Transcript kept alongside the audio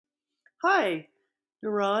Hi,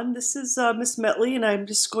 Nuran. This is Miss Metley, and I'm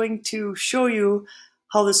just going to show you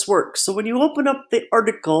how this works. So when you open up the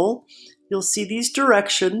article, you'll see these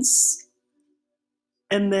directions,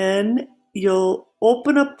 and then you'll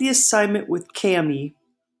open up the assignment with Kami.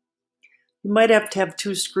 You might have to have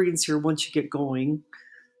two screens here once you get going,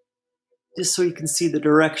 just so you can see the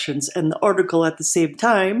directions and the article at the same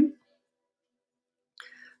time.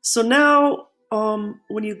 So now,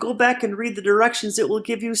 when you go back and read the directions, it will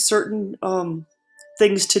give you certain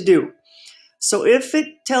things to do. So if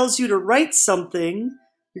it tells you to write something,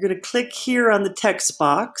 you're going to click here on the text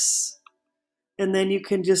box, and then you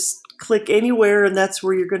can just click anywhere, and that's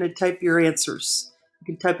where you're going to type your answers. You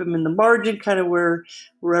can type them in the margin, kind of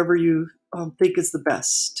wherever you think is the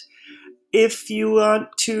best. If you want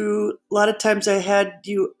to, a lot of times I'm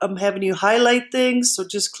having you highlight things, so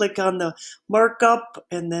just click on the markup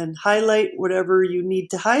and then highlight whatever you need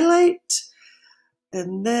to highlight.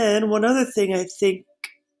 And then one other thing I think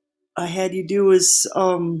I had you do is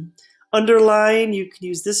underline. You can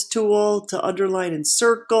use this tool to underline and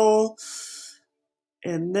circle.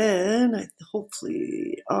 And then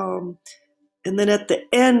hopefully, and then at the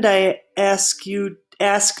end, I asked you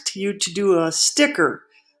to do a sticker.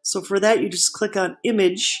 So for that, you just click on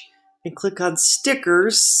image and click on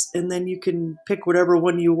stickers, and then you can pick whatever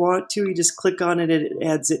one you want to. You just click on it, and it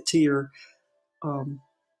adds it to your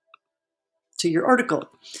article.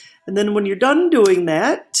 And then when you're done doing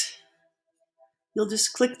that, you'll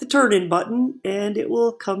just click the turn in button and it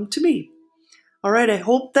will come to me. All right, I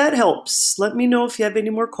hope that helps. Let me know if you have any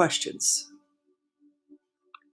more questions.